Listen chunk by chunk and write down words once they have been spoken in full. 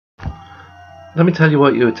Let me tell you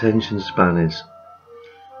what your attention span is.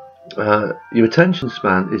 Your attention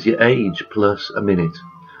span is your age plus a minute,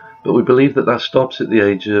 but we believe that that stops at the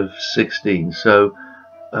age of 16. So,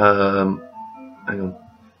 hang on.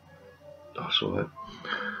 Oh, sorry.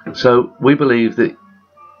 So we believe that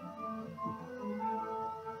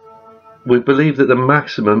the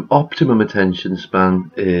maximum optimum attention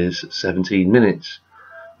span is 17 minutes.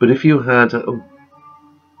 But if you had, hold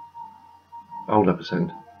up a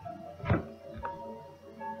second.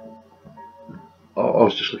 I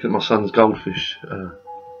was just looking at my son's goldfish. Do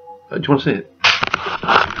you want to see it?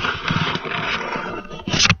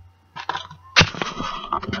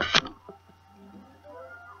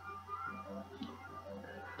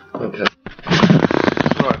 Okay.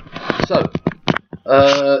 Right. So,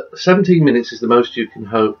 17 minutes is the most you can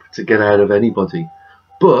hope to get out of anybody.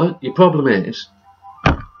 But your problem is,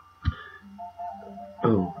 I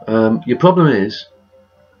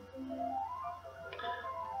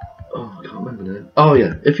can't remember now. Oh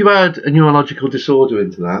yeah, if you add a neurological disorder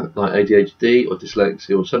into that, like ADHD or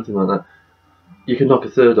dyslexia or something like that, you can knock a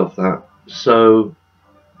third off that. So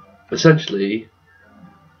essentially,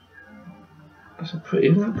 isn't that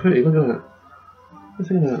pretty? Look at that. I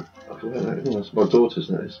think that. That's my daughter's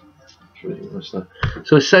nose. It's really nice though.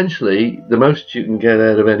 So essentially, the most you can get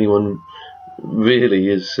out of anyone really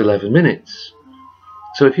is 11 minutes.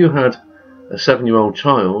 So if you had a 7-year-old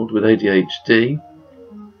child with ADHD,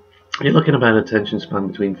 you're looking about an attention span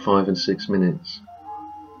between 5 and 6 minutes.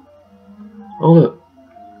 Oh look,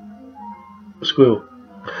 a squirrel.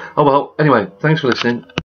 Oh well, anyway, thanks for listening.